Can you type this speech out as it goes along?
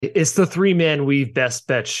It's the three-man weave best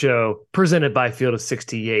bet show presented by Field of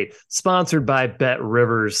 68, sponsored by Bet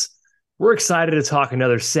Rivers. We're excited to talk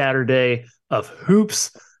another Saturday of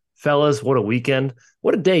hoops. Fellas, what a weekend.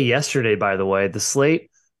 What a day yesterday, by the way. The slate,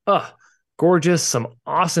 gorgeous. Some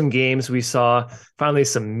awesome games we saw. Finally,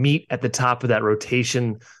 some meat at the top of that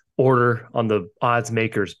rotation order on the odds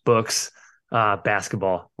makers books.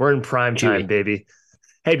 Basketball. We're in prime time, Chewy. baby.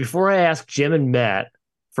 Hey, before I ask Jim and Matt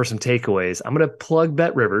for some takeaways, I'm going to plug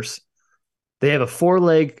Bet Rivers. They have a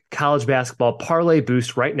 4-leg college basketball parlay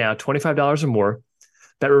boost right now, $25 or more.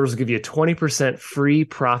 Bet Rivers will give you a 20% free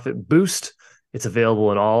profit boost. It's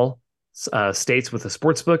available in all states with a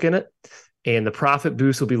sports book in it. And the profit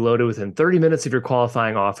boost will be loaded within 30 minutes of your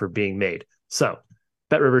qualifying offer being made. So,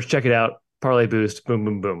 Bet Rivers, check it out. Parlay boost, boom,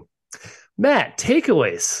 boom, boom. Matt,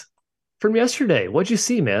 takeaways from yesterday. What'd you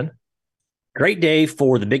see, man? Great day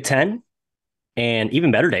for the Big Ten, and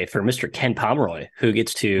even better day for Mr. Ken Pomeroy, who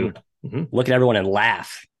gets to look at everyone and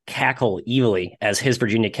laugh, cackle evilly as his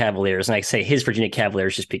Virginia Cavaliers. And I say his Virginia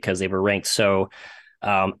Cavaliers just because they were ranked so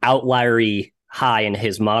outliery high in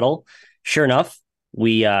his model. Sure enough,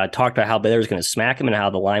 we talked about how Baylor was going to smack him and how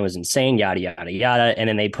the line was insane, yada, yada, yada. And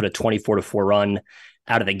then they put a 24-4 run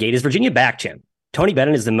out of the gate. Is Virginia back, Jim? Tony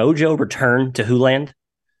Bennett, is the mojo return to Hooland?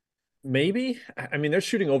 Maybe. I mean, they're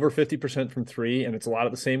shooting over 50% from three, and it's a lot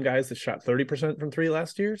of the same guys that shot 30% from three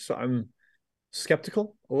last year. So I'm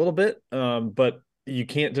skeptical a little bit. But you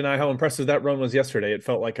can't deny how impressive that run was yesterday. It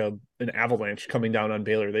felt like an avalanche coming down on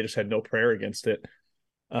Baylor. They just had no prayer against it.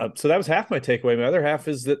 So that was half my takeaway. My other half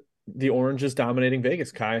is that the Orange is dominating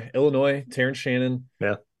Vegas, Kai. Illinois, Terrence Shannon.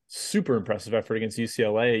 Yeah. Super impressive effort against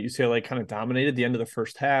UCLA. UCLA kind of dominated the end of the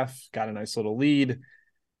first half, got a nice little lead.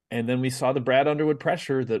 And then we saw the Brad Underwood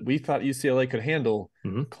pressure that we thought UCLA could handle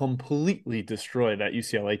completely destroy that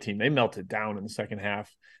UCLA team. They melted down in the second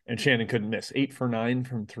half, and Shannon couldn't miss. 8 for 9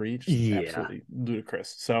 from three, just absolutely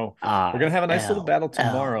ludicrous. So we're going to have a nice little battle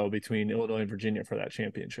tomorrow between Illinois and Virginia for that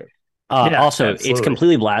championship. Also, absolutely. It's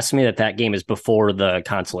completely blasphemy that game is before the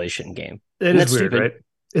consolation game. It is weird, right?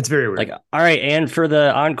 It's very weird. Like, all right, and for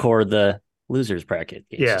the encore, the losers bracket.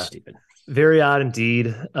 It's stupid. Very odd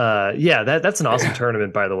indeed. That's an awesome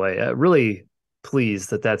tournament, by the way. Really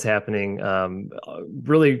pleased that that's happening.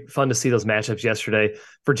 Really fun to see those matchups yesterday.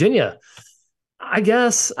 Virginia, I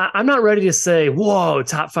guess I'm not ready to say, whoa,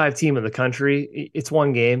 top 5 team in the country. It's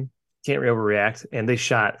one game. Can't overreact. And they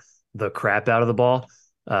shot the crap out of the ball.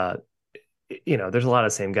 There's a lot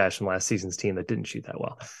of the same guys from last season's team that didn't shoot that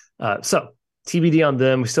well. So TBD on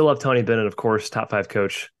them. We still love Tony Bennett, of course, top 5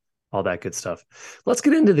 coach. All that good stuff. Let's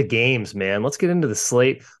get into the games, man. Let's get into the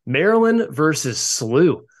slate. Maryland versus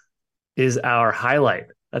SLU is our highlight.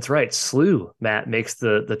 That's right. SLU, Matt, makes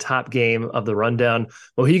the top game of the rundown.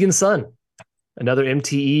 Mohegan Sun, another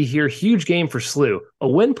MTE here. Huge game for SLU. A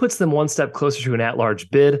win puts them one step closer to an at-large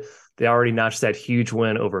bid. They already notched that huge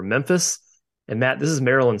win over Memphis. And Matt, this is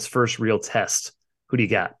Maryland's first real test. Who do you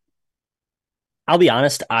got? I'll be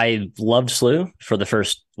honest, I loved SLU for the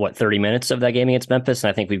first, 30 minutes of that game against Memphis, and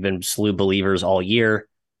I think we've been SLU believers all year.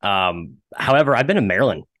 However, I've been a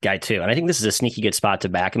Maryland guy too, and I think this is a sneaky good spot to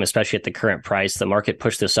back him, especially at the current price. The market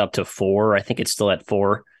pushed this up to 4. I think it's still at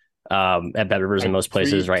 4 at Bet Rivers in most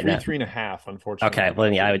places right now. 3.5, unfortunately. Okay,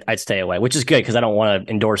 well, yeah, I'd stay away, which is good because I don't want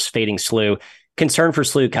to endorse fading SLU. Concern for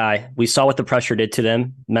SLU, Kai. We saw what the pressure did to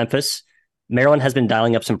them, Memphis. Maryland has been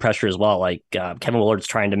dialing up some pressure as well. Like Kevin Willard's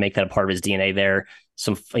trying to make that a part of his DNA there.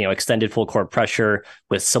 Some extended full court pressure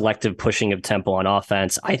with selective pushing of tempo on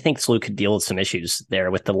offense. I think SLU could deal with some issues there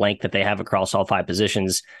with the length that they have across all 5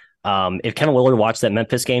 positions. If Kevin Willard watched that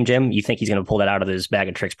Memphis game, Jim, you think he's going to pull that out of his bag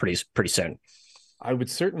of tricks pretty soon? I would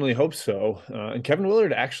certainly hope so. And Kevin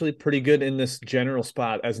Willard actually pretty good in this general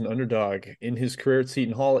spot as an underdog in his career at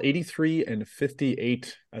Seton Hall. 83 and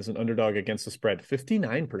 58 as an underdog against the spread.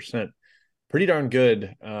 59%. Pretty darn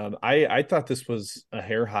good. I thought this was a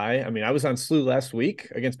hair high. I mean, I was on SLU last week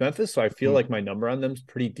against Memphis, so I feel like my number on them is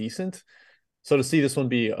pretty decent. So to see this one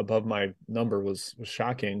be above my number was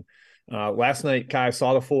shocking. Last night, Kai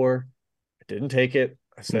saw the 4. I didn't take it.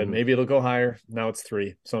 I said maybe it'll go higher. Now it's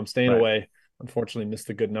 3. So I'm staying away. Unfortunately, missed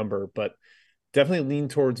a good number, but definitely lean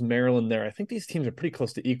towards Maryland there. I think these teams are pretty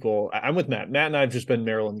close to equal. I'm with Matt. Matt and I have just been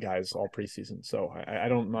Maryland guys all preseason, so I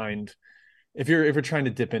don't mind if you're trying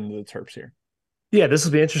to dip into the Terps here. Yeah, this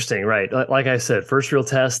will be interesting, right? Like I said, first real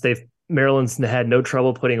test. Maryland's had no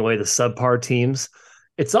trouble putting away the subpar teams.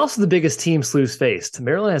 It's also the biggest team SLU's faced.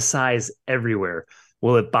 Maryland has size everywhere.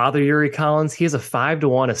 Will it bother Yuri Collins? He has a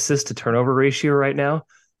 5-to-1 assist to turnover ratio right now,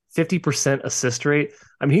 50% assist rate.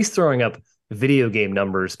 I mean, he's throwing up video game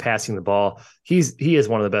numbers passing the ball. He is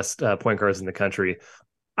one of the best point guards in the country.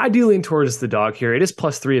 I do lean towards the dog here. It is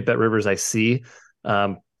 +3 at Bet Rivers, I see.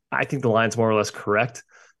 I think the line's more or less correct,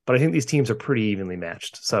 but I think these teams are pretty evenly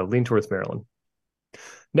matched. So lean towards Maryland.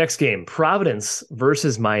 Next game, Providence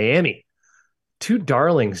versus Miami. Two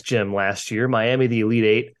darlings, Jim, last year. Miami, the Elite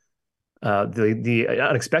Eight, the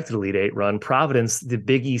unexpected Elite Eight run. Providence, the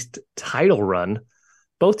Big East title run.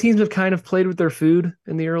 Both teams have kind of played with their food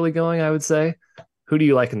in the early going, I would say. Who do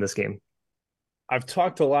you like in this game? I've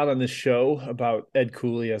talked a lot on this show about Ed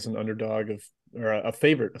Cooley as an underdog or a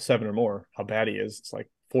favorite of 7 or more, how bad he is. It's like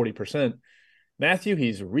 40%. Matthew,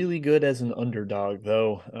 he's really good as an underdog,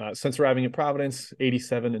 though. Since arriving at Providence,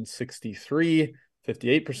 87 and 63,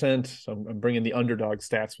 58%. So I'm bringing the underdog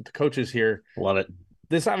stats with the coaches here. Love it.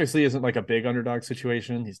 This obviously isn't like a big underdog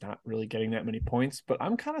situation. He's not really getting that many points, but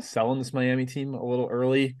I'm kind of selling this Miami team a little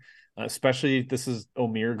early, especially this is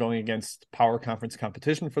Omer going against power conference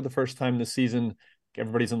competition for the first time this season.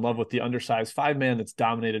 Everybody's in love with the undersized 5-man that's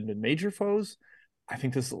dominated mid-major foes. I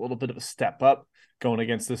think this is a little bit of a step up going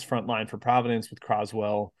against this front line for Providence with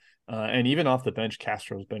Croswell. And even off the bench,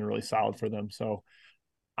 Castro's been really solid for them. So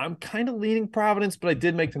I'm kind of leaning Providence, but I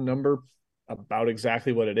did make the number about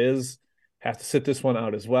exactly what it is. Have to sit this one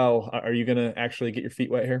out as well. Are you going to actually get your feet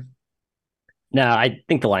wet here? No, I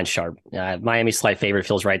think the line's sharp. Miami's slight favorite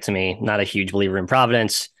feels right to me. Not a huge believer in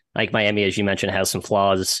Providence. Like Miami, as you mentioned, has some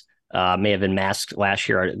flaws. May have been masked last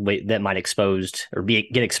year that might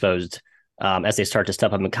get exposed as they start to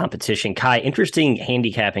step up in competition. Kai, interesting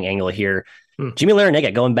handicapping angle here. Jimmy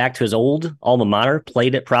Larrañaga going back to his old alma mater,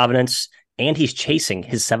 played at Providence, and he's chasing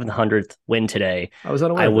his 700th win today. I was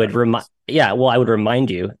unaware. I would remind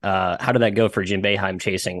you. How did that go for Jim Boeheim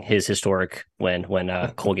chasing his historic win when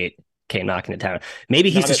Colgate came knocking it down? Maybe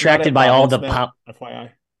he's distracted by all the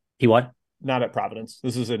FYI. He what? Not at Providence.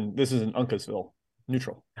 This is in Uncasville.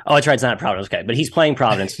 Neutral. Oh, that's right. It's not Providence. Okay. But he's playing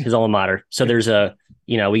Providence, his alma mater. So there's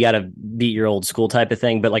we got to beat your old school type of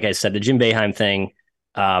thing. But like I said, the Jim Boeheim thing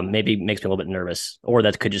maybe makes me a little bit nervous, or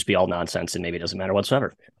that could just be all nonsense and maybe it doesn't matter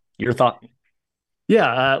whatsoever. Your thought?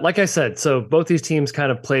 Yeah, like I said, so both these teams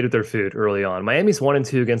kind of played with their food early on. Miami's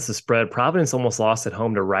 1-2 against the spread. Providence almost lost at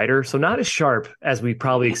home to Rider, so not as sharp as we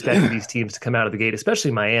probably expected these teams to come out of the gate,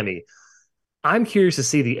 especially Miami. I'm curious to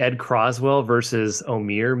see the Ed Croswell versus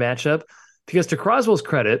Omer matchup, because to Croswell's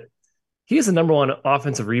credit, he has the number one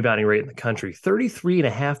offensive rebounding rate in the country,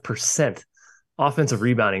 33.5% offensive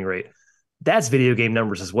rebounding rate. That's video game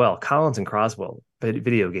numbers as well. Collins and Croswell,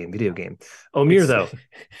 video game. Omer, though.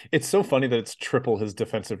 It's so funny that it's triple his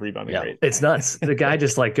defensive rebounding rate. It's nuts. The guy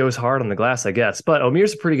just goes hard on the glass, I guess. But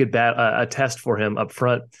Omer's a pretty good test for him up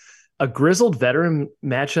front. A grizzled veteran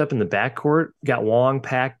matchup in the backcourt. Got Wong,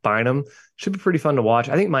 Pack, Bynum. Should be pretty fun to watch.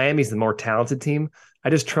 I think Miami's the more talented team. I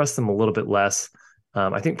just trust them a little bit less.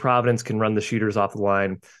 I think Providence can run the shooters off the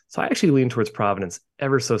line. So I actually lean towards Providence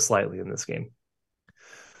ever so slightly in this game.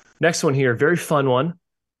 Next one here, very fun one.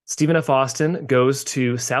 Stephen F. Austin goes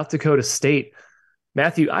to South Dakota State.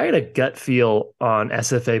 Matthew, I had a gut feel on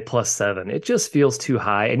SFA +7. It just feels too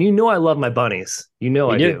high. And I love my bunnies. I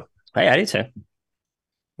do. Hey, I do too.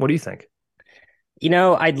 What do you think?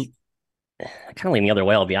 I kind of lean the other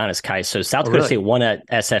way, I'll be honest, Kai. So South Dakota State won at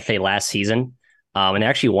SFA last season, and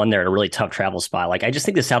actually won there at a really tough travel spot. I just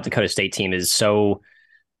think the South Dakota State team is so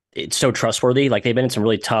trustworthy. They've been in some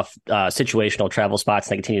really tough situational travel spots,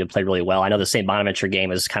 and they continue to play really well. I know the St. Bonaventure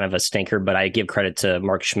game is kind of a stinker, but I give credit to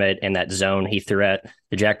Mark Schmidt and that zone he threw at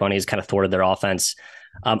the Jack Bunnies kind of thwarted their offense.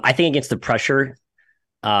 I think against the pressure,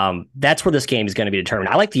 that's where this game is going to be determined.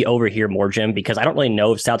 I like the over here more, Jim, because I don't really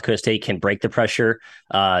know if South Dakota State can break the pressure.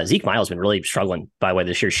 Zeke Miles has been really struggling, by the way,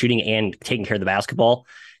 this year, shooting and taking care of the basketball.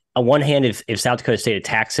 On one hand, if South Dakota State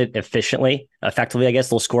attacks it effectively, I guess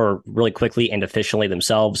they'll score really quickly and efficiently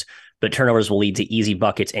themselves, but turnovers will lead to easy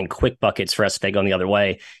buckets and quick buckets for us if they go the other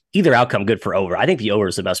way. Either outcome, good for over. I think the over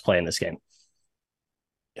is the best play in this game.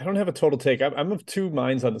 I don't have a total take. I'm of two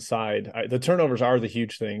minds on the side. The turnovers are the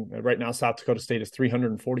huge thing. Right now, South Dakota State is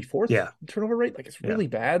 344th turnover rate. It's really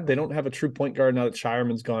bad. They don't have a true point guard now that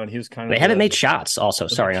Shireman's gone. He was kind of. They haven't made shots also.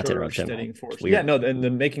 Sorry, not to interrupt you. Yeah, no, and the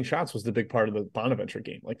making shots was the big part of the Bonaventure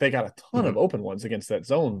game. They got a ton of open ones against that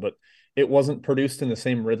zone, but it wasn't produced in the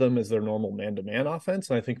same rhythm as their normal man-to-man offense,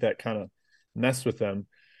 and I think that kind of messed with them.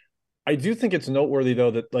 I do think it's noteworthy,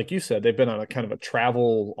 though, that, like you said, they've been on a kind of a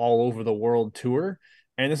travel all over the world tour.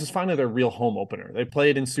 And this is finally their real home opener. They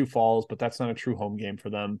played in Sioux Falls, but that's not a true home game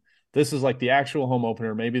for them. This is the actual home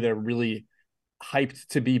opener. Maybe they're really hyped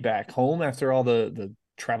to be back home after all the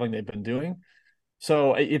traveling they've been doing.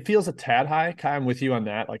 So it feels a tad high. Kai, I'm with you on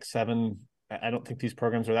that. 7. I don't think these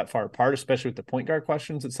programs are that far apart, especially with the point guard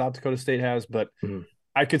questions that South Dakota State has. But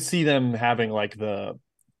I could see them having the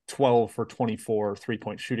 12 for 24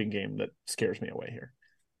 3-point shooting game that scares me away here.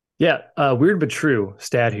 Yeah, weird but true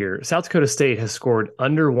stat here. South Dakota State has scored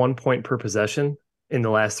under 1 point per possession in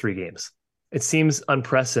the last 3 games. It seems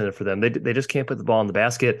unprecedented for them. They just can't put the ball in the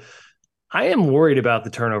basket. I am worried about the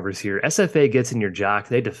turnovers here. SFA gets in your jock.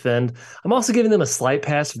 They defend. I'm also giving them a slight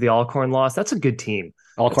pass for the Alcorn loss. That's a good team.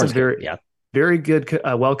 Alcorn's good, yeah. Very good,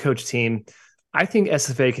 well-coached team. I think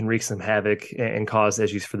SFA can wreak some havoc and cause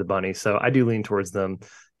issues for the Bunnies. So I do lean towards them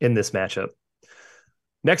in this matchup.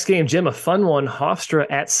 Next game, Jim, a fun one. Hofstra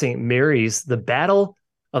at St. Mary's. The battle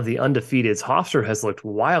of the undefeateds. Hofstra has looked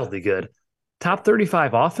wildly good. Top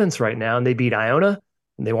 35 offense right now, and they beat Iona,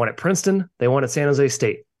 and they won at Princeton. They won at San Jose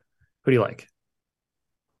State. Who do you like?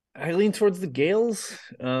 I lean towards the Gales.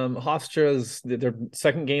 Hofstra's their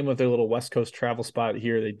second game of their little West Coast travel spot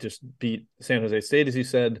here. They just beat San Jose State, as you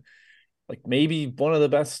said. Like maybe one of the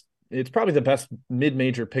best. It's probably the best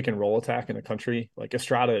mid-major pick and roll attack in the country. Like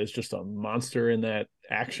Estrada is just a monster in that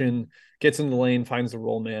action. Gets in the lane, finds the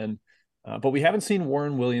roll man. But we haven't seen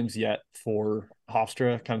Warren Williams yet for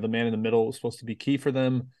Hofstra. Kind of the man in the middle was supposed to be key for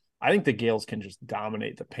them. I think the Gales can just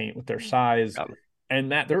dominate the paint with their size. And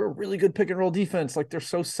Matt, they're a really good pick and roll defense. Like they're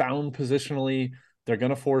so sound positionally. They're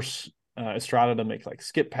going to force Estrada to make like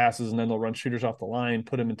skip passes, and then they'll run shooters off the line,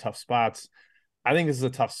 put them in tough spots. I think this is a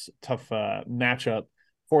tough matchup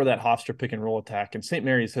for that Hofstra pick and roll attack. And St.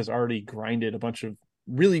 Mary's has already grinded a bunch of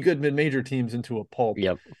really good mid-major teams into a pulp.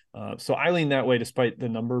 Yep. So I lean that way, despite the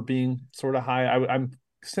number being sort of high. I'm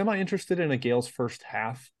semi-interested in a Gales first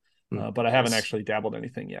half, but I haven't actually dabbled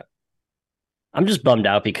anything yet. I'm just bummed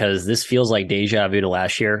out because this feels like deja vu to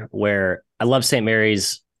last year, where I love St.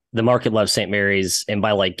 Mary's. The market loves St. Mary's. And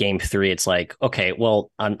by like game 3, it's like, okay,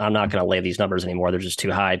 well, I'm not going to lay these numbers anymore. They're just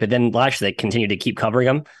too high. But then last year, they continued to keep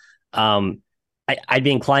covering them. I'd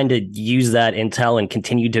be inclined to use that intel and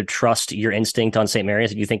continue to trust your instinct on St.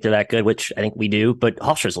 Mary's if you think they're that good, which I think we do. But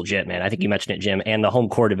Hofstra's legit, man. I think you mentioned it, Jim. And the home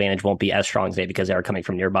court advantage won't be as strong as they because they are coming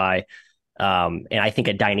from nearby. And I think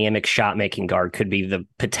a dynamic shot-making guard could be the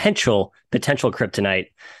potential kryptonite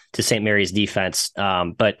to St. Mary's defense.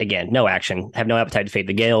 But again, no action. Have no appetite to fade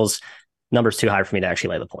the Gales. Number's too high for me to actually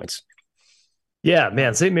lay the points. Yeah,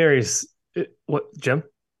 man. St. Mary's. What, Jim?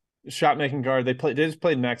 Shot making guard. They just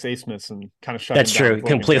played Max Asmus and kind of shut. That's him down. true.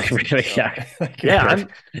 Completely. Yeah. Yeah.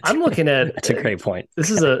 I'm looking at. That's a great point. This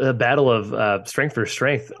is a battle of strength for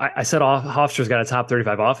strength. I said Hofstra's got a top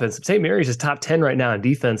 35 offense. St. Mary's is top 10 right now in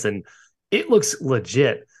defense, and it looks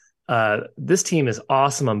legit. This team is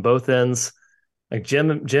awesome on both ends. Like Jim,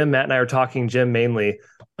 Matt, and I are talking. Jim mainly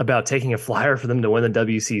about taking a flyer for them to win the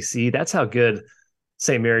WCC. That's how good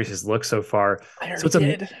St. Mary's has looked so far. So it's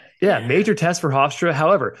a major test for Hofstra.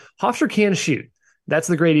 However, Hofstra can shoot. That's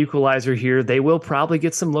the great equalizer here. They will probably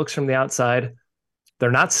get some looks from the outside.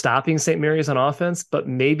 They're not stopping St. Mary's on offense, but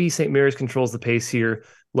maybe St. Mary's controls the pace here.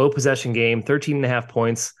 Low possession game, 13.5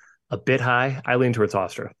 points, a bit high. I lean towards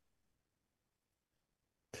Hofstra.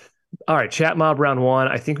 All right, chat mob round 1.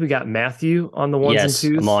 I think we got Matthew on the ones and twos.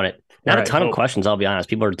 Yes, I'm on it. Not a ton of questions, I'll be honest.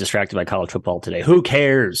 People are distracted by college football today. Who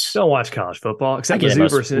cares? Don't watch college football, except Mizzou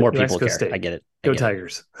versus more New people Mexico care. State. I get it. Go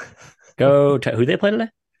Tigers. Who they play today?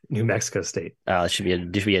 New Mexico State. This should be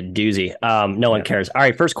a doozy. No one cares. All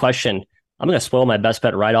right, first question. I'm going to spoil my best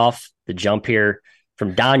bet right off the jump here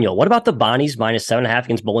from Daniel. What about the Bonnies minus 7.5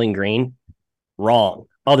 against Bowling Green? Wrong.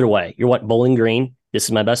 Other way. You're what? Bowling Green. This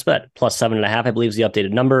is my best bet. Plus 7.5, I believe, is the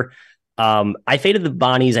updated number. I faded the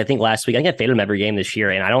Bonnies, I think, last week. I think I faded them every game this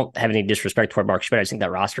year, and I don't have any disrespect toward Mark Schmidt. I just think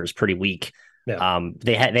that roster is pretty weak. Yeah.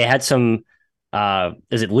 They had some.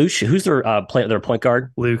 Is it Luke? Who's their point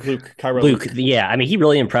guard? Luke. Yeah, I mean, he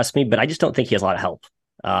really impressed me, but I just don't think he has a lot of help.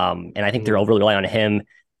 And I think they're overly relying on him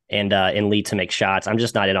and Lee to make shots. I'm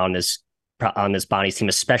just not in on this Bonnies team,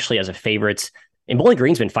 especially as a favorite. And Bowling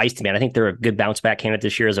Green's been feisty, man. I think they're a good bounce back candidate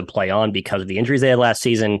this year as a play on because of the injuries they had last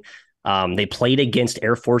season. They played against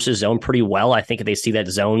Air Force's zone pretty well. I think if they see that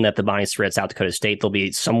zone that the Bonnies threw at South Dakota State, they'll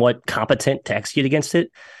be somewhat competent to execute against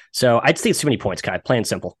it. So I'd say it's too many points, Kai. Plain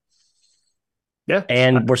simple. Yeah.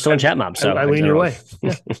 And we're still in chat mob. So I lean your way.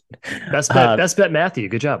 Yeah. Best bet, Matthew.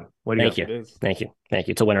 Good job. What do you Thank you.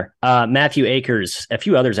 It's a winner. Matthew Akers, a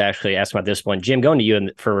few others actually asked about this one. Jim, going to you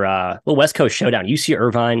for a little West Coast showdown. UC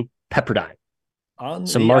Irvine, Pepperdine. On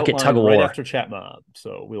some market tug of war right after chat mob.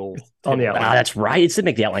 So we'll on the outline. That's right. It's to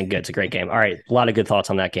make the outline good. It's a great game. All right. A lot of good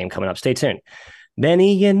thoughts on that game coming up. Stay tuned.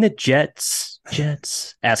 Benny and the Jets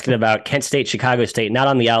asking about Kent State, Chicago State, not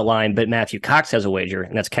on the outline, but Matthew Cox has a wager,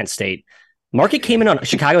 and that's Kent State. Market came in on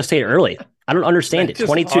Chicago State early. I don't understand it.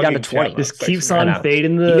 22 down to 20. Just keeps on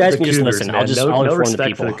fading the You guys can Cougars, just listen. Man. I'll inform the respect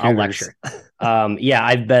people. for the I'll lecture. Yeah,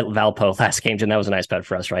 I bet Valpo last game, Jim. That was a nice bet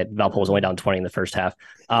for us, right? Valpo was only down 20 in the first half.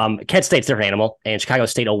 Kent State's a different animal, and Chicago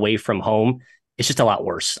State away from home, it's just a lot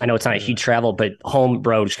worse. I know it's not a huge travel, but home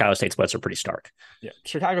road Chicago State splits are pretty stark. Yeah,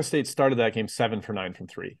 Chicago State started that game 7 for 9 from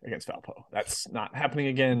 3 against Valpo. That's not happening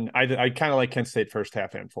again. I kind of like Kent State first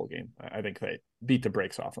half and full game. I think they beat the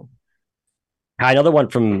brakes off them. Another one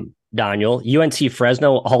from Daniel. UNC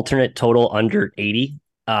Fresno alternate total under 80.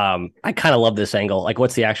 I kind of love this angle. Like,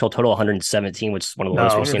 what's the actual total? 117, which is one of the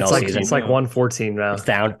lowest we've seen all season. It's like 114 now. It's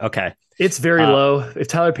down. Okay. It's very low. If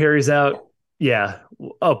Tyler Perry's out, yeah.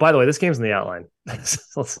 Oh, by the way, this game's in the outline.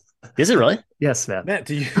 Is it really? Yes, Matt. Matt,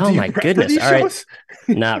 do you? Oh my goodness! All right,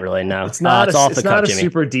 not really. No, it's not. It's not a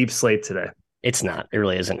super deep slate today. It's not. It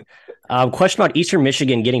really isn't. Question about Eastern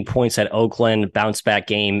Michigan getting points at Oakland, bounce back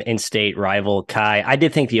game, in-state rival. Kai, I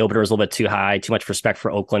did think the opener was a little bit too high, too much respect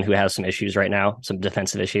for Oakland, who has some issues right now, some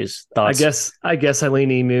defensive issues. Thoughts? I guess I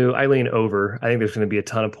lean Emu. I lean over. I think there's going to be a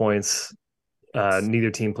ton of points.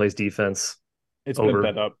 Neither team plays defense. It's over.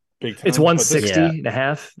 Been bet up big time. It's 160 and a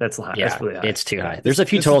half. That's high. Yeah, that's really high. It's too high. There's a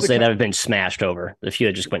few totals today that have been smashed over. A few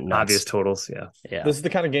that just went nuts. Obvious totals. Yeah. This is the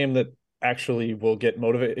kind of game that actually will get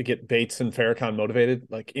Bates and Farrakhan motivated.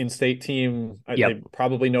 Like in-state team, they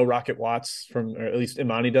probably know Rocket Watts from, or at least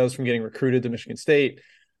Imani does, from getting recruited to Michigan State.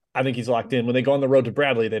 I think he's locked in. When they go on the road to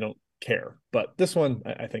Bradley, they don't care. But this one,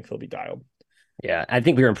 I think they'll be dialed. Yeah, I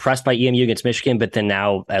think we were impressed by EMU against Michigan, but then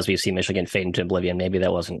now, as we see Michigan fade into oblivion, maybe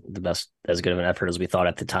that wasn't as good of an effort as we thought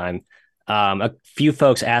at the time. A few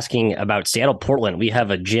folks asking about Seattle-Portland. We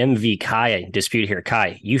have a Jim v. Kai dispute here.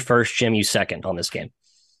 Kai, you first, Jim, you second on this game.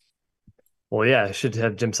 Well, yeah, I should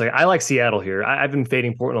have Jim second. I like Seattle here. I've been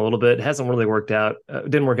fading Portland a little bit. It hasn't really worked out.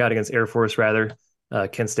 Didn't work out against Air Force, rather.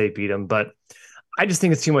 Kent State beat them. But I just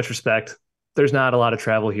think it's too much respect. There's not a lot of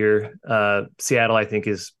travel here. Seattle, I think,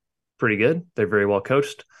 is pretty good. They're very well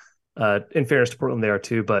coached. In fairness to Portland, they are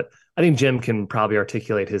too. But I think Jim can probably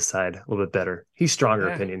articulate his side a little bit better. He's stronger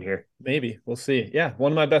opinion here. Maybe. We'll see. Yeah,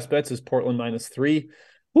 one of my best bets is Portland -3.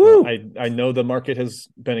 Woo! I know the market has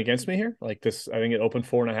been against me here. Like this, I think it opened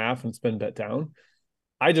 4.5 and it's been bet down.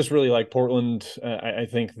 I just really like Portland. I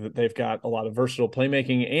think that they've got a lot of versatile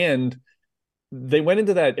playmaking, and they went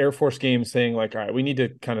into that Air Force game saying like, all right, we need to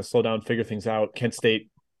kind of slow down, figure things out. Kent State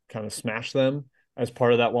kind of smashed them as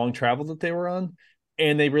part of that long travel that they were on.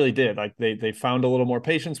 And they really did. Like they found a little more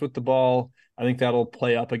patience with the ball. I think that'll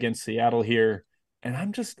play up against Seattle here. And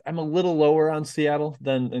I'm a little lower on Seattle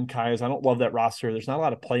than Kai's. I don't love that roster. There's not a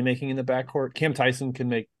lot of playmaking in the backcourt. Cam Tyson can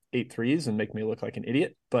make 8 threes and make me look like an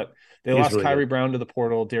idiot, but they lost really Kyrie Brown to the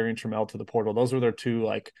portal, Darian Trammell to the portal. Those were their two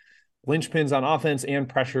like linchpins on offense and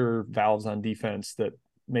pressure valves on defense that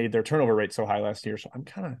made their turnover rate so high last year. So I'm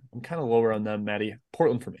kind of lower on them, Maddie.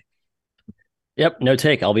 Portland for me. Yep, no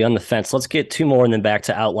take. I'll be on the fence. Let's get two more and then back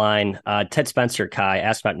to outline. Ted Spencer, Kai,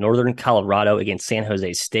 asked about Northern Colorado against San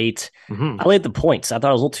Jose State. I laid the points. I thought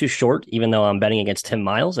it was a little too short, even though I'm betting against Tim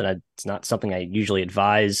Miles, and it's not something I usually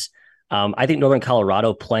advise. I think Northern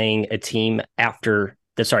Colorado playing a team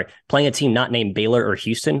not named Baylor or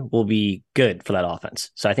Houston will be good for that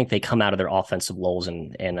offense. So I think they come out of their offensive lulls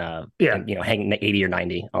and hang 80 or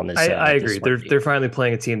 90 on this. I agree. They're finally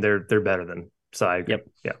playing a team they're better than. So I agree. Yep.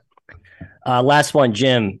 Yeah. Last one,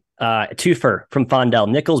 Jim. Twofer from Fondell.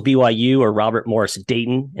 Nichols, BYU, or Robert Morris,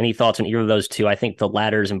 Dayton. Any thoughts on either of those two? I think the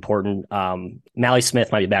latter is important. Mally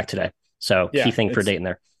Smith might be back today. So key thing for Dayton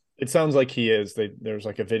there. It sounds like he is. There's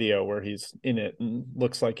like a video where he's in it and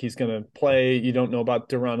looks like he's going to play. You don't know about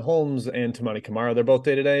Deron Holmes and Tamani Kamara. They're both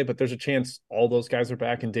day-to-day, but there's a chance all those guys are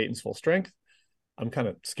back in Dayton's full strength. I'm kind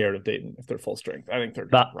of scared of Dayton if they're full strength. I think they're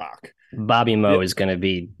going to rock. Bobby Moe is going to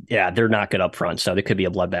be, they're not good up front, so there could be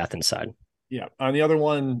a bloodbath inside. Yeah. On the other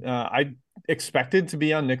one, I expected to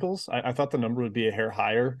be on Nichols. I thought the number would be a hair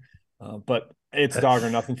higher, but it's dog or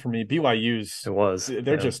nothing for me. BYU's,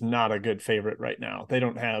 they're just not a good favorite right now. They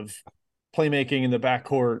don't have playmaking in the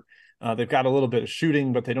backcourt. They've got a little bit of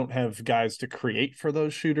shooting, but they don't have guys to create for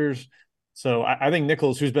those shooters. So I think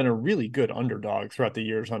Nichols, who's been a really good underdog throughout the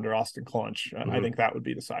years under Austin Clunch, I think that would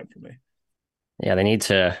be the side for me. Yeah, they need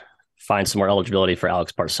to find some more eligibility for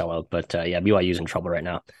Alex Barcelo, but BYU's in trouble right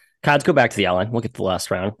now. Let's go back to the outline. We'll get to the last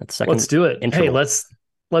round. Let's do it. Hey, let's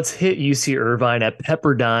hit UC Irvine at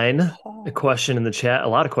Pepperdine. A question in the chat, a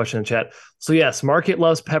lot of questions in the chat. So yes, market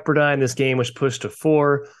loves Pepperdine. This game was pushed to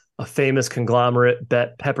 4. A famous conglomerate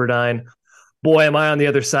bet Pepperdine. Boy, am I on the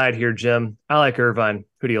other side here, Jim. I like Irvine.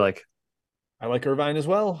 Who do you like? I like Irvine as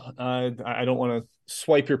well. I don't want to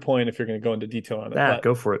swipe your point if you're going to go into detail on it.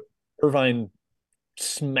 Go for it. Irvine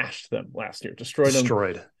smashed them last year, destroyed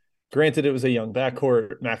them. Granted, it was a young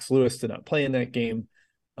backcourt. Max Lewis did not play in that game,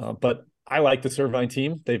 but I like this Irvine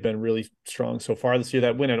team. They've been really strong so far this year.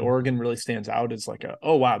 That win at Oregon really stands out as like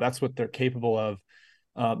oh, wow, that's what they're capable of.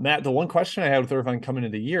 Matt, the one question I had with Irvine coming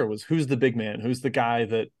into the year was who's the big man? Who's the guy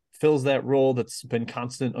that fills that role that's been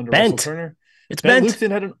constant under Russell Bent. Turner? It's Bent Bent.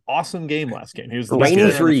 Lupton had an awesome game last game. He was the best Raining player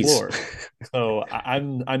on the threes. floor. So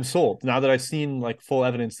I'm sold now that I've seen like full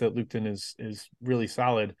evidence that Lupton is really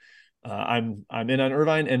solid. I'm in on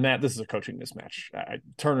Irvine, and Matt, this is a coaching mismatch.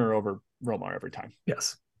 Turner over Romar every time.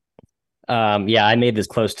 Yes. Yeah, I made this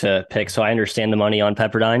close to pick, so I understand the money on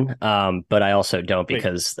Pepperdine, but I also don't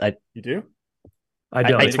because you do. I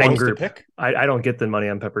don't. It's one group. Pick? I don't get the money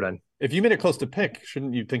on Pepperdine. If you made it close to pick,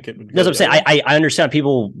 shouldn't you think it would? That's what I'm saying. I understand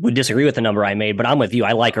people would disagree with the number I made, but I'm with you.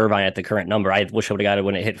 I like Irvine at the current number. I wish I would have got it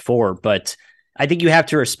when it hit 4, but I think you have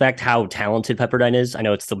to respect how talented Pepperdine is. I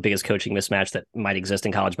know it's the biggest coaching mismatch that might exist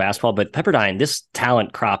in college basketball, but Pepperdine, this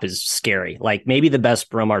talent crop is scary. Like maybe the best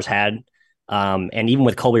Romar's had. And even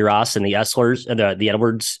with Colby Ross and the Esslers, the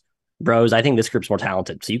Edwards bros, I think this group's more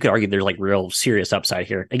talented. So you could argue there's like real serious upside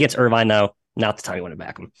here. Against Irvine, though, not the time you want to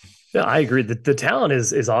back them. Yeah, I agree. The talent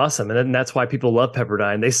is awesome. And then that's why people love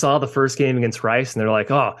Pepperdine. They saw the first game against Rice and they're like,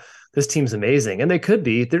 oh, this team's amazing. And they could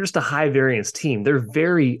be. They're just a high variance team. They're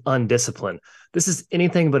very undisciplined. This is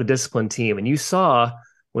anything but a disciplined team. And you saw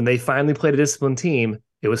when they finally played a disciplined team,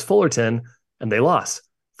 it was Fullerton and they lost.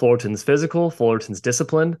 Fullerton's physical, Fullerton's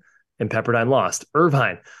disciplined, and Pepperdine lost.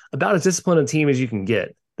 Irvine, about as disciplined a team as you can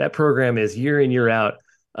get. That program is year in, year out,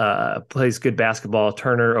 plays good basketball,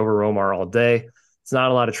 Turner over Romar all day. It's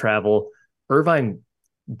not a lot of travel. Irvine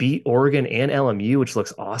beat Oregon and LMU, which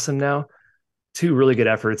looks awesome now. 2 really good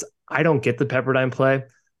efforts. I don't get the Pepperdine play.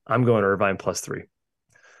 I'm going Irvine +3.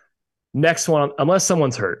 Next one, unless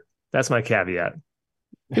someone's hurt. That's my caveat.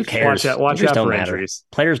 Who cares? Watch out for injuries.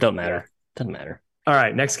 Players don't matter. Doesn't matter. All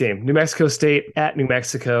right, next game. New Mexico State at New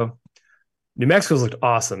Mexico. New Mexico's looked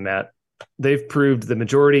awesome, Matt. They've proved the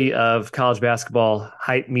majority of college basketball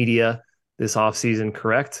hype media this offseason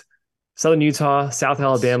correct. Southern Utah, South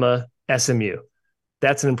Alabama, SMU.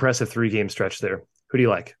 That's an impressive 3-game stretch there. Who do you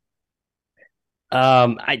like?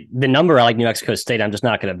 The number I like New Mexico State. I'm just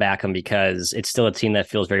not going to back them because it's still a team that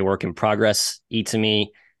feels very work in progress to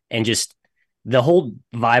me. And just the whole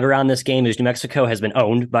vibe around this game is New Mexico has been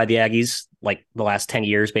owned by the Aggies like the last 10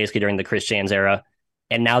 years, basically during the Chris Jans era.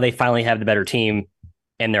 And now they finally have the better team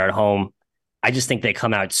and they're at home. I just think they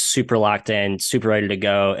come out super locked in, super ready to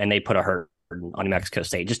go, and they put a hurt on New Mexico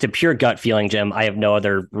State. Just a pure gut feeling, Jim. I have no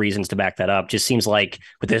other reasons to back that up. Just seems like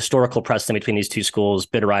with the historical precedent between these two schools,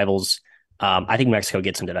 bitter rivals, I think New Mexico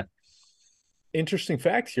gets them today. Interesting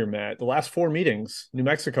fact here, Matt. The last 4 meetings, New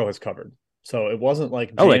Mexico has covered. So it wasn't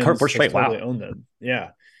like they covered 4 straight. Totally wow. owned them. Yeah.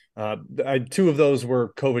 2 of those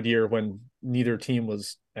were COVID year when neither team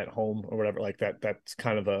was at home or whatever like that. That's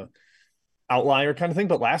kind of a outlier kind of thing.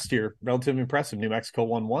 But last year, relatively impressive. New Mexico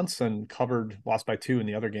won once and lost by 2 in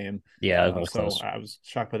the other game. Yeah, that was so close. I was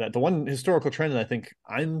shocked by that. The one historical trend that I think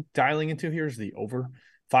I'm dialing into here is the over.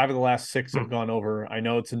 5 of the last 6 have gone over. I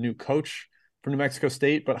know it's a new coach for New Mexico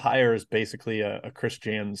State, but Hire is basically a Chris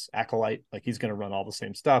Jans acolyte. Like he's going to run all the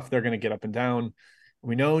same stuff. They're going to get up and down.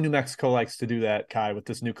 We know New Mexico likes to do that, Kai, with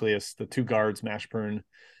this nucleus, the 2 guards, Mashburn,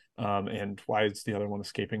 and why is the other one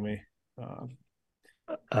escaping me?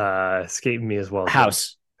 Escaping me as well.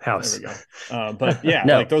 House. There we go. But yeah,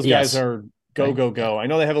 no, like those guys are go. I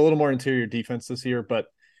know they have a little more interior defense this year, but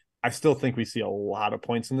I still think we see a lot of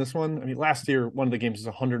points in this one. I mean, last year, one of the games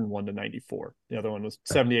was 101-94. The other one was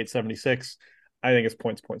 78-76. I think it's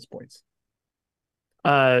points.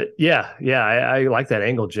 Yeah. I like that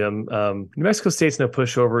angle, Jim. New Mexico State's no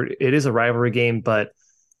pushover. It is a rivalry game, but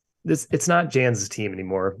it's not Jans' team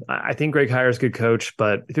anymore. I think Greg Hire's a good coach,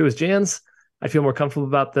 but if it was Jans, I feel more comfortable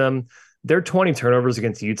about them. Their 20 turnovers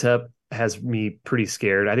against UTEP has me pretty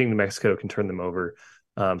scared. I think New Mexico can turn them over.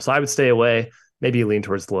 So I would stay away. Maybe lean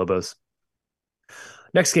towards the Lobos.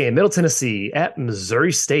 Next game, Middle Tennessee at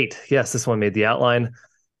Missouri State. Yes, this one made the outline.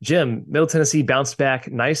 Jim, Middle Tennessee bounced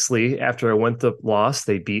back nicely after a Winthrop loss.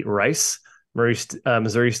 They beat Rice.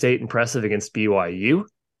 Missouri State impressive against BYU.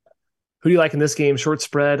 Who do you like in this game? Short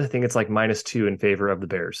spread. I think it's like -2 in favor of the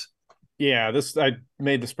Bears. Yeah, I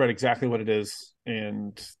made the spread exactly what it is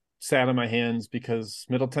and sat on my hands because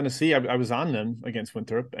Middle Tennessee, I was on them against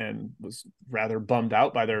Winthrop and was rather bummed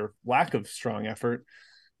out by their lack of strong effort,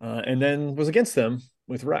 and then was against them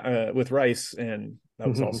with Rice, and that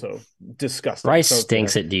was also disgusting. Rice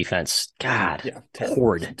stinks at defense. God, yeah,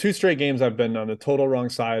 horrid. 2 straight games I've been on the total wrong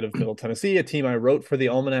side of Middle Tennessee, a team I wrote for the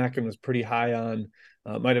Almanac and was pretty high on.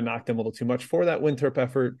 Might have knocked them a little too much for that Winthrop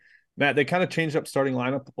effort. Matt, they kind of changed up starting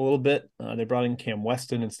lineup a little bit. They brought in Cam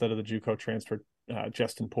Weston instead of the JUCO transfer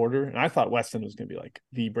Justin Porter, and I thought Weston was going to be like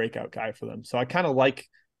the breakout guy for them. So I kind of like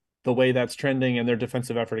the way that's trending, and their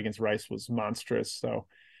defensive effort against Rice was monstrous. So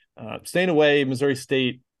staying away, Missouri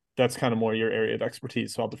State, that's kind of more your area of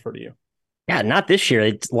expertise. So I'll defer to you. Yeah, not this year.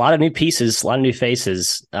 It's a lot of new pieces, a lot of new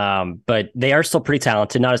faces, but they are still pretty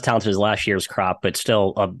talented. Not as talented as last year's crop, but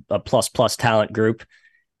still a plus talent group.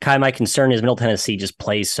 Kind of my concern is Middle Tennessee just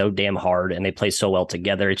plays so damn hard and they play so well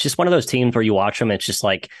together. It's just one of those teams where you watch them, it's just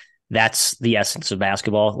like that's the essence of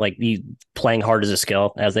basketball. Like you playing hard is a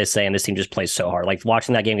skill, as they say, and this team just plays so hard. Like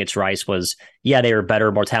watching that game against Rice was, yeah, they were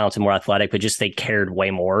better, more talented, more athletic, but just they cared way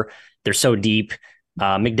more. They're so deep.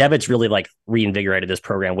 McDevitt's really like reinvigorated this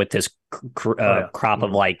program with this crop of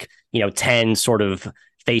like, 10 sort of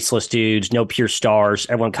faceless dudes, no pure stars.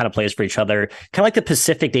 Everyone kind of plays for each other. Kind of like the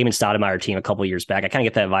Pacific Damon Stoudemire team a couple of years back. I kind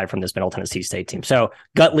of get that vibe from this Middle Tennessee State team. So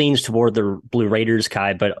gut leans toward the Blue Raiders,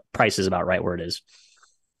 Kai, but price is about right where it is.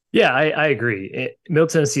 Yeah, I agree. Middle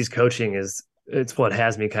Tennessee's coaching it's what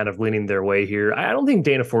has me kind of leaning their way here. I don't think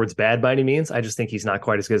Dana Ford's bad by any means. I just think he's not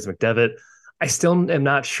quite as good as McDevitt. I still am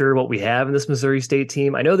not sure what we have in this Missouri State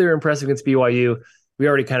team. I know they were impressive against BYU. We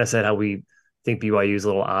already kind of said how we think BYU is a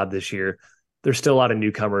little odd this year. There's still a lot of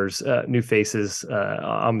newcomers, new faces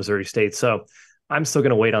on Missouri State. So I'm still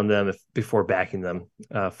going to wait on them before backing them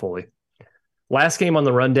fully. Last game on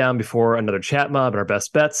the rundown before another chat mob and our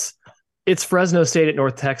best bets. It's Fresno State at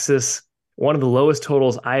North Texas. One of the lowest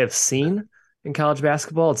totals I have seen in college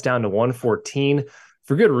basketball. It's down to 114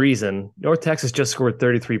 for good reason. North Texas just scored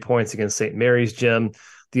 33 points against St. Mary's Gym.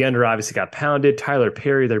 The under obviously got pounded. Tyler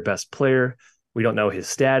Perry, their best player. We don't know his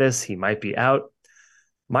status. He might be out.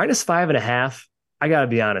 -5.5, I got to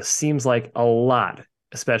be honest, seems like a lot,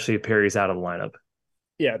 especially if Perry's out of the lineup.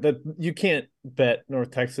 Yeah, that you can't bet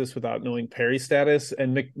North Texas without knowing Perry's status.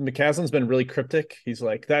 And McCaslin's been really cryptic. He's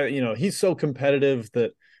like that, he's so competitive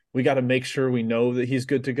that we got to make sure we know that he's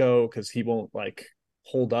good to go because he won't like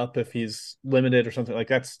hold up if he's limited or something like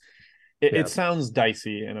that's. It sounds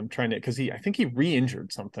dicey, and I'm trying to because I think he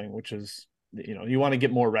re-injured something, which is you want to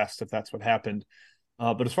get more rest if that's what happened.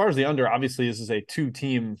 But as far as the under, obviously this is a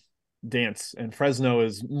 2-team dance, and Fresno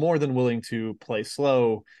is more than willing to play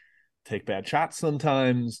slow, take bad shots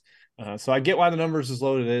sometimes. So I get why the numbers as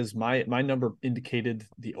low as it is. My number indicated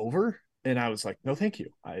the over, and I was like, no, thank you.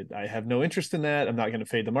 I have no interest in that. I'm not going to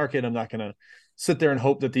fade the market. I'm not going to sit there and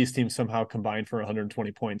hope that these teams somehow combine for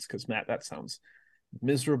 120 points because, Matt, that sounds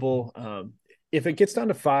miserable. If it gets down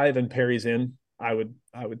to 5 and Perry's in, I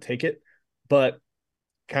would take it. But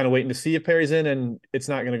kind of waiting to see if Perry's in, and it's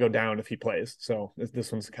not going to go down if he plays. So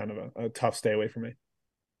this one's kind of a tough stay away for me.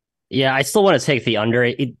 Yeah, I still want to take the under.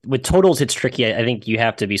 With totals, it's tricky. I think you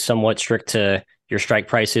have to be somewhat strict to your strike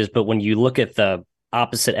prices. But when you look at the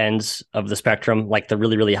opposite ends of the spectrum, like the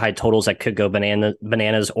really, really high totals that could go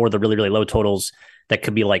bananas, or the really, really low totals that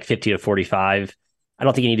could be like 50 to 45, I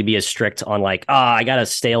don't think you need to be as strict on like, I got a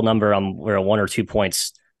stale number on where 1 or 2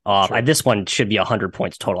 points off. Sure. This one should be 100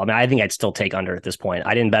 points total. I mean, I think I'd still take under at this point.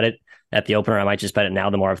 I didn't bet it at the opener. I might just bet it now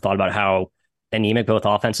the more I've thought about how anemic both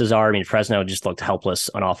offenses are. I mean, Fresno just looked helpless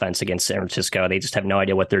on offense against San Francisco. They just have no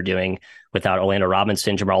idea what they're doing without Orlando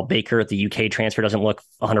Robinson. Jamal Baker, the UK transfer, doesn't look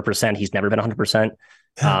 100%. He's never been 100%.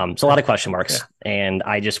 So a lot of question marks. Yeah. And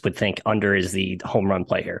I just would think under is the home run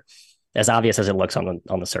play here, as obvious as it looks on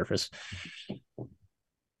the surface.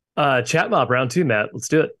 Chat mob round 2, Matt. Let's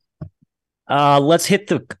do it. Let's hit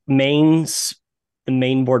the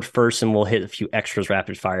main board first, and we'll hit a few extras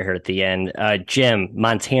rapid fire here at the end. Jim,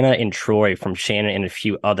 Montana and Troy from Shannon and a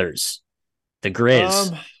few others. The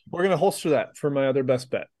Grizz. We're going to holster that for my other best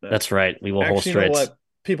bet. That's right. We will holster you know it. What?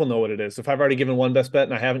 People know what it is. If I've already given one best bet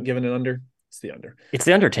and I haven't given an under, it's the under. It's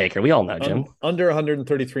the Undertaker. We all know, Jim. Under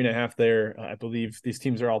 133.5 there. I believe these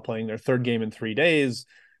teams are all playing their third game in 3 days.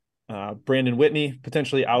 Brandon Whitney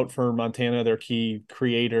potentially out for Montana, their key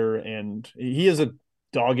creator, and he is a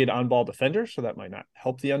dogged on-ball defender, so that might not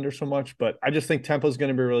help the under so much. But I just think tempo is going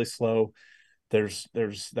to be really slow. There's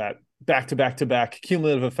that back-to-back-to-back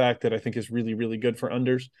cumulative effect that I think is really, really good for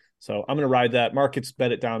unders. So I'm going to ride that. Markets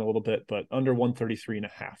bet it down a little bit, but under 133.5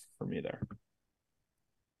 for me there.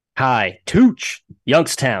 Hi, Tooch,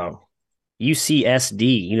 Youngstown,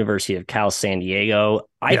 UCSD, University of Cal San Diego.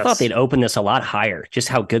 I thought they'd open this a lot higher, just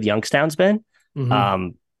how good Youngstown's been. Mm-hmm.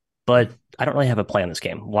 But I don't really have a play on this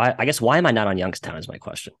game. Why am I not on Youngstown is my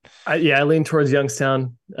question. I lean towards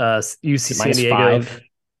Youngstown. UC San Diego. -5.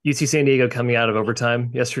 UC San Diego coming out of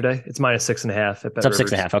overtime yesterday. It's -6.5. It's up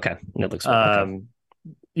 6.5. Okay. It looks okay.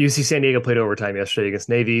 UC San Diego played overtime yesterday against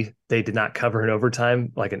Navy. They did not cover in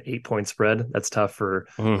overtime, like an 8-point spread. That's tough for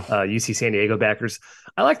UC San Diego backers.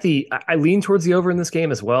 I lean towards the over in this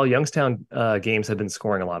game as well. Youngstown games have been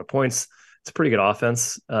scoring a lot of points. It's a pretty good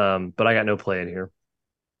offense, but I got no play in here.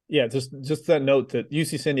 Yeah, just that note that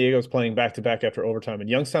UC San Diego is playing back-to-back after overtime, and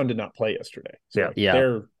Youngstown did not play yesterday. So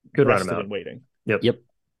they're good rested and waiting. Yep.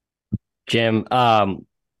 Jim,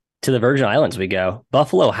 to the Virgin Islands we go.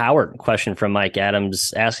 Buffalo Howard, question from Mike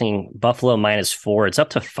Adams, asking Buffalo -4. It's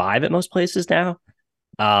up to 5 at most places now.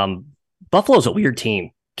 Buffalo's a weird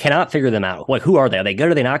team. Cannot figure them out. Who are they? Are they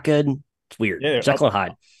good? Are they not good? It's weird. Yeah, Jekyll and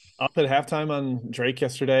Hyde. Up at halftime on Drake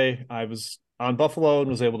yesterday, I was on Buffalo and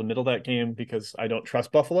was able to middle that game because I don't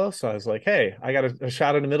trust Buffalo. So I was like, hey, I got a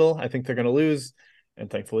shot in the middle. I think they're going to lose.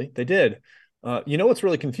 And thankfully they did. What's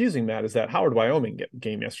really confusing, Matt, is that Howard-Wyoming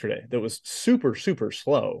game yesterday that was super, super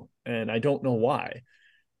slow. And I don't know why.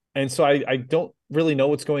 And so I don't really know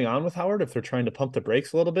what's going on with Howard. If they're trying to pump the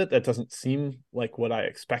brakes a little bit, that doesn't seem like what I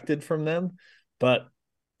expected from them. But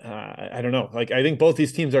I don't know. I think both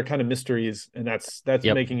these teams are kind of mysteries, and that's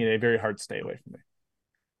making it a very hard stay away from me.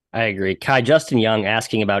 I agree. Kai, Justin Young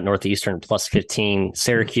asking about Northeastern +15.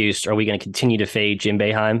 Syracuse, are we going to continue to fade Jim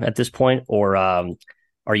Boeheim at this point? Or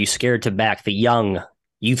are you scared to back the young,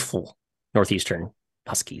 youthful Northeastern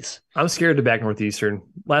Huskies? I'm scared to back Northeastern.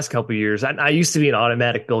 Last couple of years, I used to be an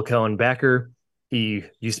automatic Bill Cohen backer. He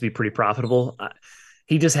used to be pretty profitable.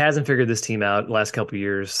 He just hasn't figured this team out the last couple of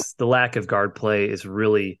years. The lack of guard play is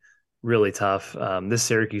really, really tough. This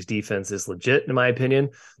Syracuse defense is legit, in my opinion,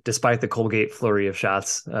 despite the Colgate flurry of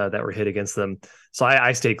shots that were hit against them. So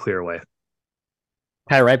I stayed clear away.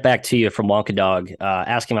 Hi, right back to you from Wonka Dog,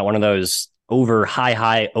 asking about one of those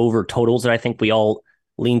high over totals that I think we all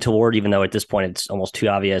lean toward, even though at this point it's almost too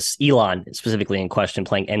obvious. Elon, specifically in question,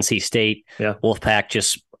 playing NC State. Yeah. Wolfpack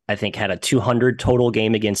just, I think, had a 200 total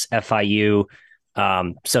game against FIU.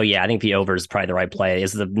 I think the over is probably the right play.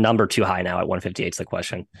 Is the number too high now at 158 is the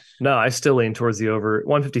question? No, I still lean towards the over.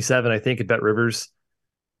 157, I think, at Bet Rivers.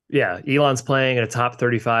 Yeah, Elon's playing at a top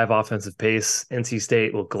 35 offensive pace. NC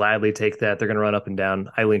State will gladly take that. They're going to run up and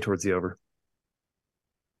down. I lean towards the over.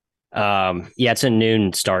 It's a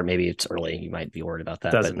noon start. Maybe it's early. You might be worried about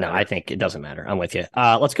that. No, I think it doesn't matter. I'm with you.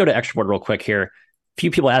 Let's go to Extra Board real quick here. A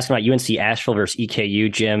few people asking about UNC Asheville versus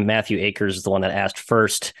EKU. Jim, Matthew Akers is the one that asked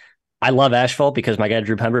first. I love Asheville because my guy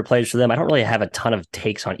Drew Pembroke plays for them. I don't really have a ton of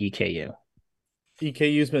takes on EKU.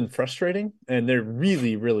 EKU's been frustrating, and they're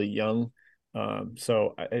really, really young.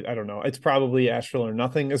 So I don't know. It's probably Asheville or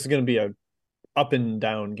nothing. This is going to be a up and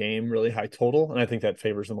down game, really high total, and I think that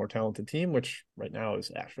favors the more talented team, which right now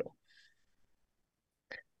is Asheville.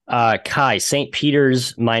 Kai, St.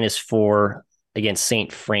 Peter's -4 against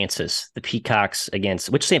St. Francis. The Peacocks against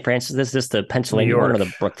which St. Francis is this? The Pennsylvania one or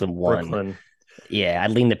the Brooklyn one? Brooklyn. Yeah,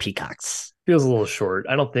 I'd lean the Peacocks. Feels a little short.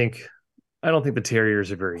 I don't think the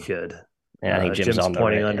Terriers are very good. Yeah, I think Jim's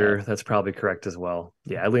pointing under. Yeah. That's probably correct as well.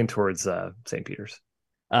 Yeah, I lean towards St. Peter's.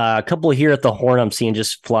 A couple here at the Horn I'm seeing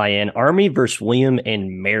just fly in. Army versus William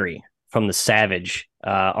and Mary from the Savage.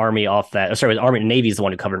 Army off that. Sorry, Army Navy's the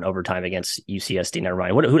one who covered in overtime against UCSD. Never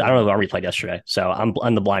mind. I don't know if Army played yesterday, so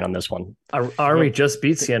I'm the blind on this one. Army just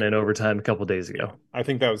beat Siena in overtime a couple days ago. I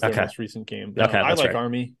think that was their most recent game. Okay, I like right.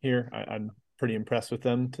 Army here. I'm pretty impressed with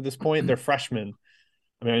them to this point. They're freshmen.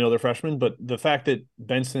 I mean, I know they're freshmen, but the fact that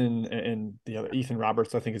Benson and the other Ethan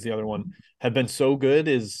Roberts, I think is the other one, have been so good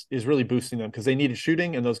is really boosting them because they needed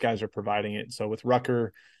shooting and those guys are providing it. So with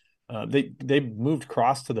Rucker, they moved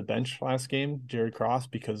Cross to the bench last game, Jerry Cross,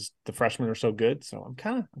 because the freshmen are so good. So I'm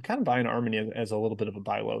kind of buying Army as a little bit of a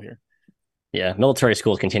buy low here. Yeah, military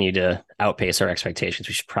schools continue to outpace our expectations.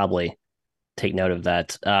 We should probably take note of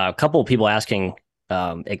that. A couple of people asking,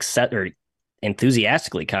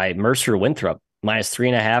 enthusiastically, Kai, Mercer Winthrop.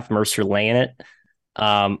 -3.5, Mercer laying it.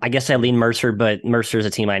 I guess I lean Mercer, but Mercer's a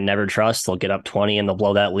team I never trust. They'll get up 20 and they'll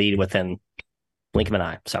blow that lead within blink of an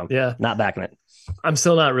eye. So yeah, not backing it. I'm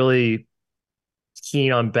still not really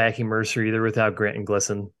keen on backing Mercer either without Grant and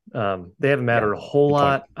Glisson. They haven't mattered a whole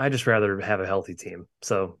lot. I just rather have a healthy team.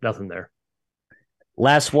 So nothing there.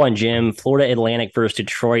 Last one, Jim. Florida Atlantic versus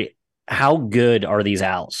Detroit. How good are these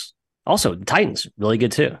Owls? Also, the Titans, really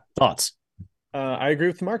good too. Thoughts? I agree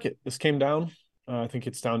with the market. This came down. I think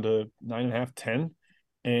it's down to 9.5, 10.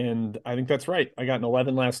 And I think that's right. I got an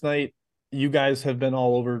 11 last night. You guys have been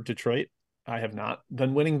all over Detroit. I have not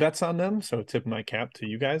been winning bets on them. So tip my cap to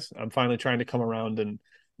you guys. I'm finally trying to come around and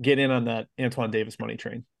get in on that Antoine Davis money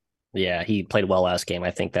train. Yeah, he played well last game.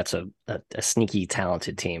 I think that's a sneaky,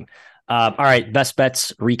 talented team. All right, best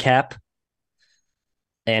bets recap.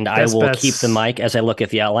 And I will keep the mic as I look at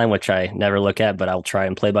the outline, which I never look at, but I'll try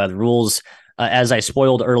and play by the rules. As I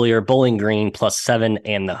spoiled earlier, Bowling Green +7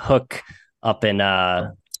 and the hook up in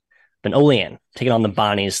Olean, taking on the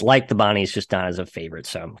Bonnies. Like the Bonnies, just not as a favorite.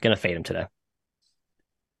 So I'm going to fade them today.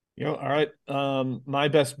 All right. My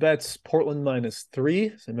best bets, Portland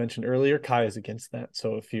 -3. As I mentioned earlier, Kai is against that.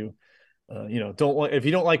 So if you if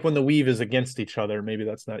you don't like when the weave is against each other, maybe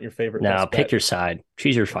that's not your favorite. No, pick your side.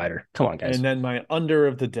 Choose your fighter. Come on, guys. And then my under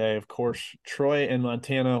of the day, of course, Troy and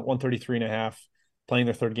Montana, 133.5, playing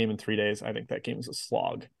their third game in 3 days. I think that game is a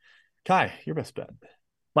slog. Kai, your best bet.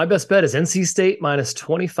 My best bet is NC State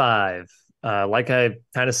 -25. Like I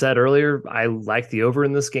kind of said earlier, I like the over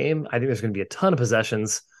in this game. I think there's going to be a ton of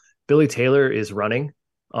possessions. Billy Taylor is running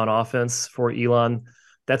on offense for Elon.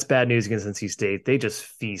 That's bad news against NC State. They just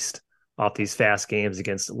feast off these fast games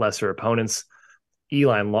against lesser opponents.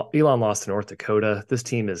 Elon lost to North Dakota. This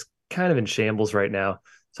team is kind of in shambles right now.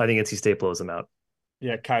 So I think NC State blows them out.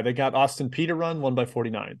 Yeah, Kai, they got Austin Peay to run, won by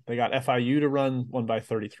 49. They got FIU to run, won by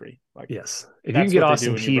 33. Yes. If you can get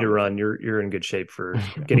Austin Peay to run, you're in good shape for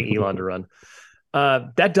getting Elon to run.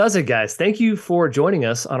 That does it, guys. Thank you for joining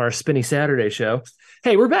us on our Spinny Saturday show.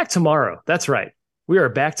 Hey, we're back tomorrow. That's right. We are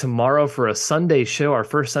back tomorrow for a Sunday show, our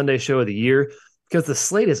first Sunday show of the year, because the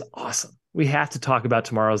slate is awesome. We have to talk about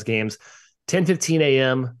tomorrow's games. 10:15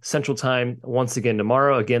 a.m. Central Time once again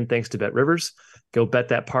tomorrow. Again, thanks to Bet Rivers. Go bet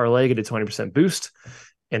that parlay, get a 20% boost.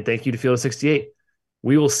 And thank you to Field 68.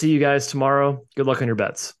 We will see you guys tomorrow. Good luck on your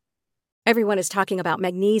bets. Everyone is talking about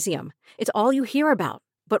magnesium. It's all you hear about.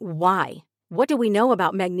 But why? What do we know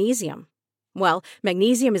about magnesium? Well,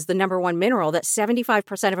 magnesium is the #1 mineral that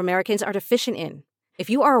 75% of Americans are deficient in. If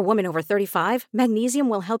you are a woman over 35, magnesium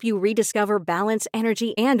will help you rediscover balance,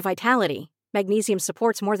 energy, and vitality. Magnesium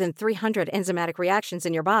supports more than 300 enzymatic reactions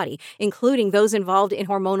in your body, including those involved in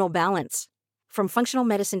hormonal balance. From functional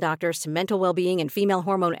medicine doctors to mental well-being and female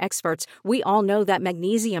hormone experts, we all know that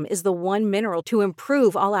magnesium is the one mineral to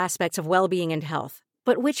improve all aspects of well-being and health.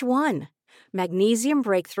 But which one? Magnesium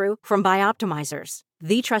Breakthrough from Bioptimizers,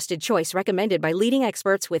 the trusted choice recommended by leading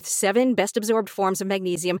experts with 7 best-absorbed forms of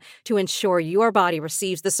magnesium to ensure your body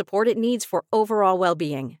receives the support it needs for overall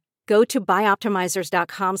well-being. Go to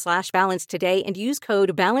bioptimizers.com/balance today and use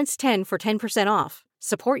code BALANCE10 for 10% off.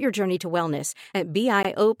 Support your journey to wellness at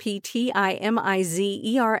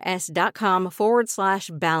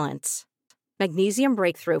bioptimizers.com/balance. Magnesium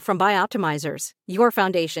Breakthrough from Bioptimizers, your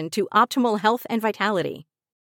foundation to optimal health and vitality.